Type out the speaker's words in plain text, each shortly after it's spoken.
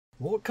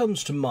What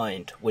comes to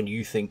mind when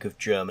you think of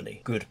Germany?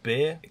 Good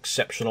beer,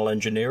 exceptional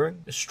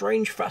engineering, a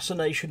strange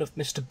fascination of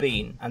Mr.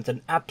 Bean, and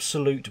an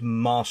absolute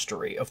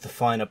mastery of the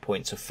finer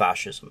points of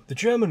fascism. The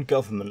German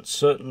government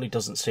certainly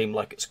doesn't seem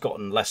like it's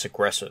gotten less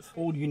aggressive.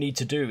 All you need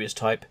to do is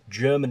type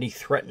 "Germany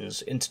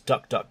threatens" into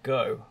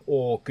DuckDuckGo,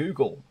 or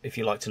Google if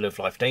you like to live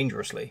life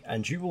dangerously,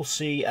 and you will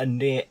see a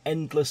near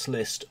endless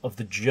list of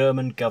the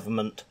German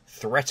government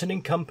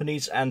threatening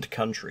companies and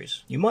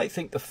countries. You might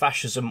think the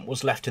fascism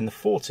was left in the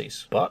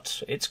 40s,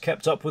 but it's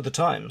kept up with the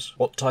times.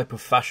 What type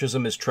of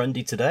fascism is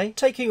trendy today?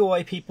 Taking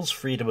away people's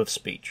freedom of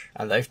speech.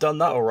 And they've done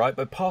that alright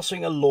by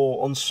passing a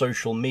law on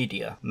social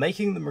media,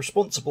 making them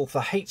responsible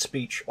for hate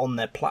speech on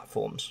their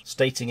platforms,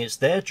 stating it's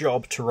their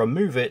job to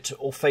remove it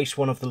or face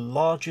one of the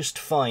largest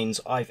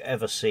fines I've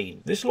ever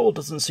seen. This law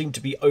doesn't seem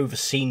to be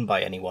overseen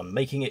by anyone,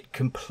 making it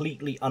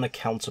completely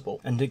unaccountable,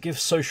 and it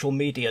gives social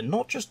media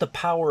not just the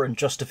power and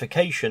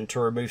justification to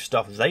remove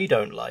stuff they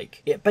don't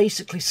like, it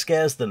basically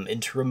scares them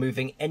into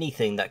removing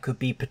anything that could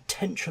be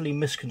potentially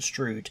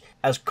misconstrued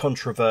as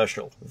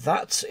controversial.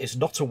 That is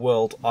not a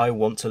world I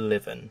want to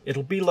live in.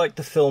 It'll be like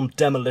the film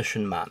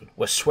Demolition Man,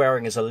 where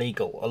swearing is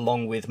illegal,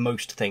 along with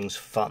most things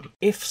fun.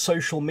 If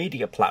social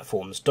media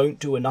platforms don't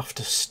do enough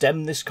to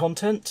stem this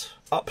content,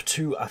 up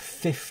to a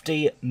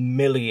 €50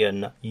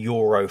 million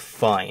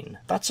fine.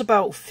 That's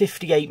about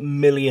 $58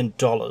 million.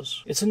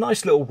 It's a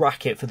nice little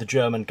racket for the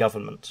German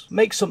government.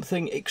 Make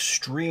something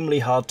extremely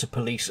hard to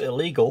police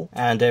illegal,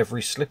 and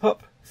every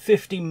slip-up,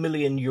 €50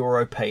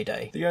 million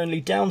payday. The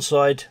only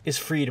downside is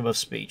freedom of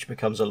speech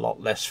becomes a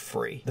lot less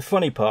free. The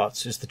funny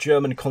part is the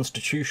German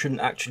constitution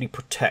actually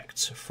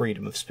protects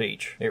freedom of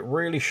speech. It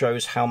really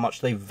shows how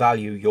much they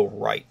value your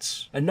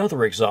rights.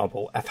 Another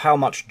example of how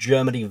much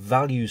Germany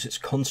values its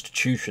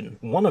constitution.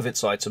 One of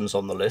its items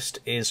on the list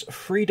is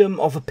freedom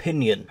of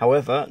opinion.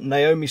 However,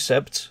 Naomi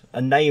Sebt,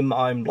 a name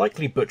I'm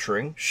likely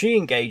butchering, she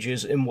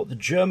engages in what the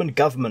German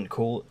government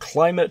call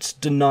climate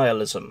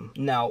denialism.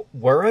 Now,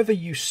 wherever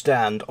you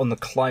stand on the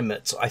climate,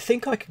 I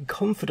think I can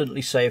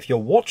confidently say if you're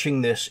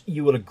watching this,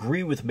 you will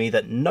agree with me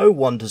that no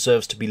one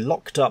deserves to be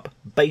locked up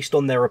based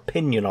on their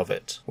opinion of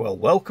it. Well,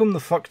 welcome the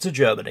fuck to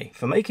Germany.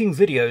 For making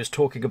videos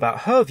talking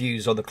about her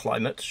views on the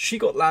climate, she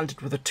got landed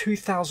with a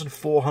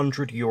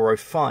 €2,400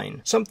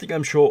 fine, something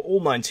I'm sure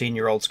all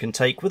 19-year-olds can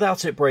take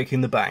without it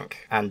breaking the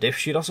bank. And if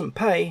she doesn't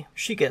pay,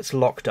 she gets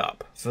locked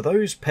up for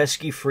those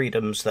pesky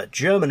freedoms that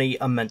Germany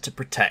are meant to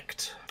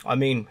protect. I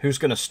mean, who's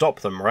going to stop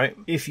them, right?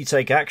 If you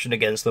take action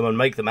against them and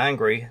make them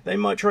angry, they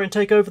might try and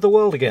take over the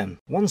world again.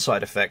 One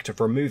side effect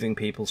of removing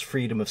people's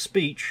freedom of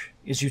speech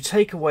is you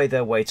take away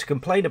their way to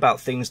complain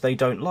about things they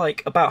don't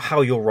like about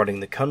how you're running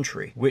the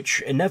country, which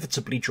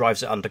inevitably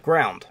drives it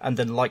underground, and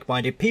then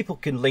like-minded people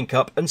can link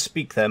up and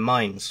speak their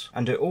minds,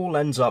 and it all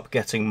ends up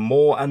getting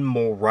more and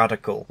more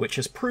radical, which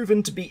has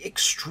proven to be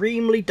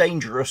extremely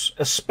dangerous,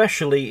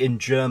 especially in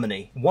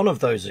Germany. One of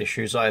those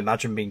issues I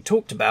imagine being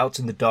talked about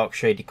in the dark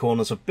shady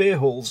corners of beer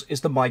halls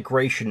is the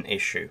migration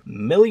issue.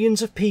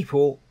 Millions of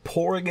people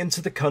pouring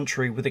into the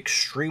country with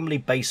extremely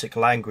basic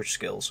language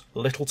skills,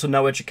 little to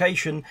no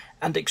education,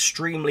 and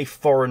extremely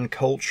foreign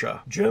culture.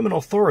 German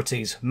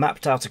authorities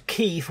mapped out a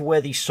key for where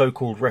these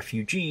so-called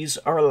refugees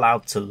are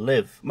allowed to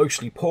live.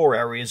 Mostly poor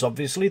areas,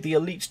 obviously. The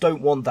elites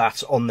don't want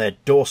that on their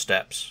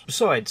doorsteps.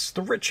 Besides,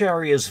 the rich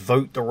areas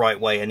vote the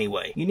right way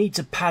anyway. You need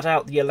to pad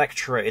out the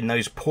electorate in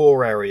those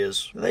poor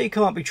areas. They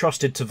can't be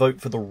trusted to vote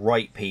for the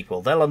right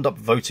people. They'll end up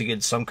voting in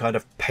some kind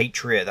of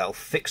patriot that'll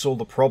fix all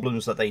the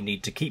problems that they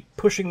need to keep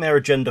pushing their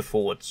agenda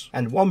forwards.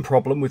 And one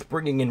problem with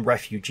bringing in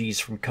refugees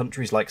from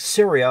countries like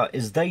Syria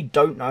is they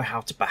don't know how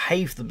to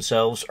behave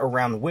themselves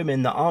around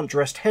women that aren't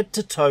dressed head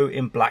to toe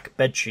in black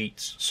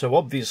bedsheets. So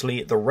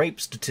obviously the rape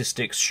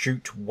statistics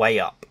shoot way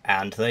up,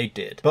 and they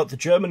did. But the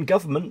German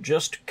government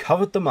just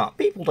covered them up.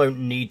 People don't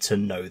need to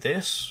know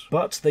this,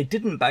 but they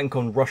didn't bank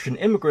on Russian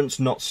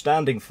immigrants not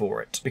standing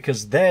for it,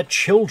 because their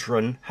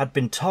children had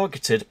been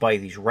targeted by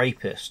these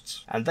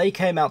rapists, and they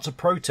came out to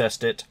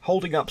protest it,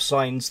 holding up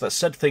signs that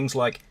said things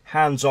like,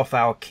 "Hands off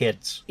our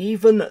kids."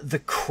 Even the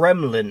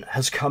Kremlin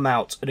has come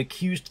out and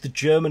accused the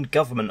German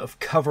government of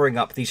covering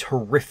up these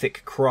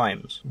horrific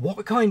crimes.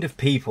 What kind of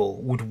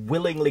people would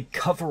willingly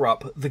cover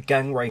up the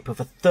gang rape of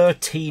a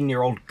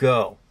 13-year-old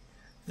girl?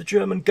 The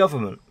German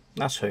government.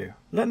 That's who.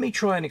 Let me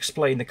try and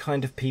explain the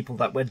kind of people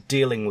that we're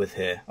dealing with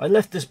here. I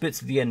left this bit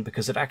to the end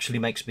because it actually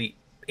makes me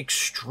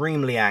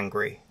extremely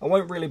angry. I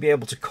won't really be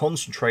able to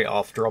concentrate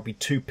after, I'll be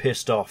too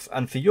pissed off,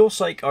 and for your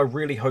sake I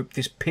really hope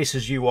this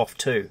pisses you off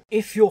too.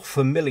 If you're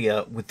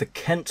familiar with the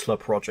Kentler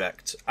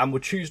Project and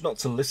would choose not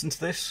to listen to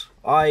this,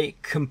 I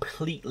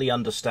completely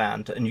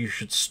understand and you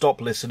should stop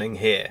listening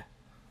here.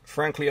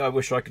 Frankly, I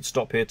wish I could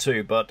stop here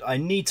too, but I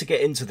need to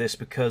get into this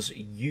because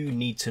you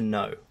need to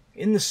know.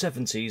 In the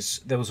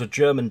 70s, there was a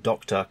German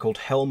doctor called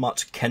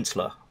Helmut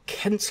Kentler.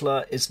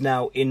 Kentler is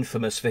now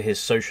infamous for his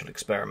social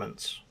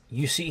experiments.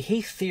 You see,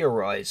 he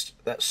theorised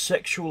that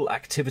sexual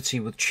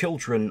activity with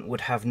children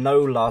would have no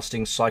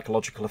lasting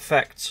psychological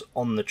effects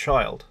on the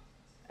child.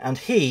 And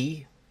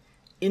he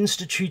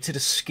instituted a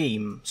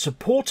scheme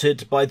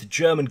supported by the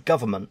German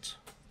government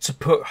to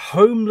put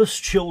homeless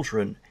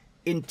children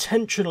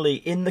intentionally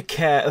in the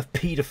care of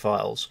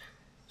paedophiles,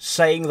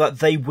 saying that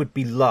they would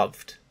be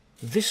loved.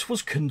 This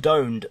was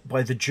condoned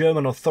by the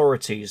German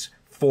authorities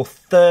for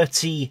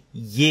 30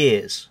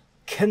 years.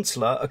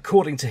 Kienzler,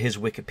 according to his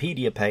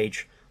Wikipedia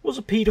page, was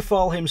a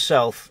paedophile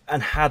himself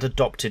and had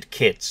adopted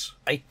kids.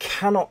 I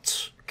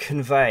cannot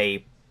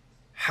convey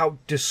how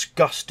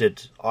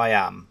disgusted I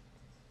am.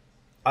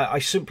 I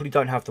simply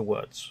don't have the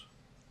words.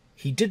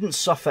 He didn't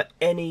suffer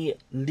any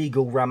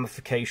legal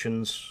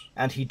ramifications,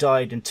 and he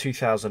died in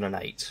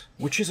 2008,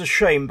 which is a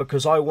shame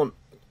because I want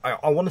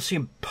to see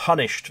him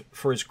punished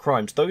for his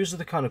crimes. Those are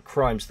the kind of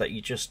crimes that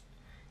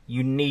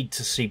you need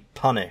to see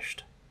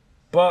punished.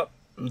 But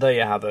there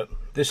you have it.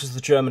 This is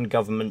the German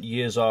government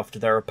years after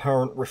their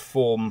apparent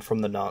reform from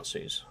the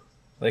Nazis.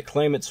 They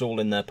claim it's all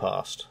in their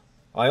past.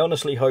 I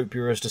honestly hope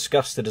you're as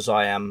disgusted as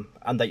I am,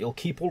 and that you'll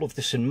keep all of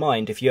this in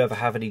mind if you ever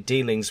have any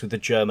dealings with the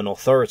German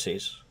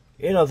authorities.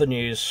 In other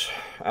news,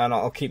 and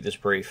I'll keep this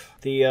brief,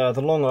 the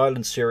Long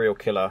Island serial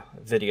killer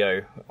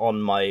video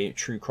on my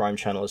true crime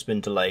channel has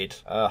been delayed.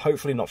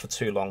 Hopefully not for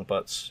too long,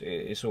 but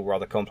it's all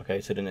rather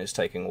complicated and it's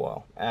taking a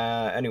while.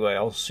 Anyway,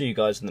 I'll see you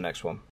guys in the next one.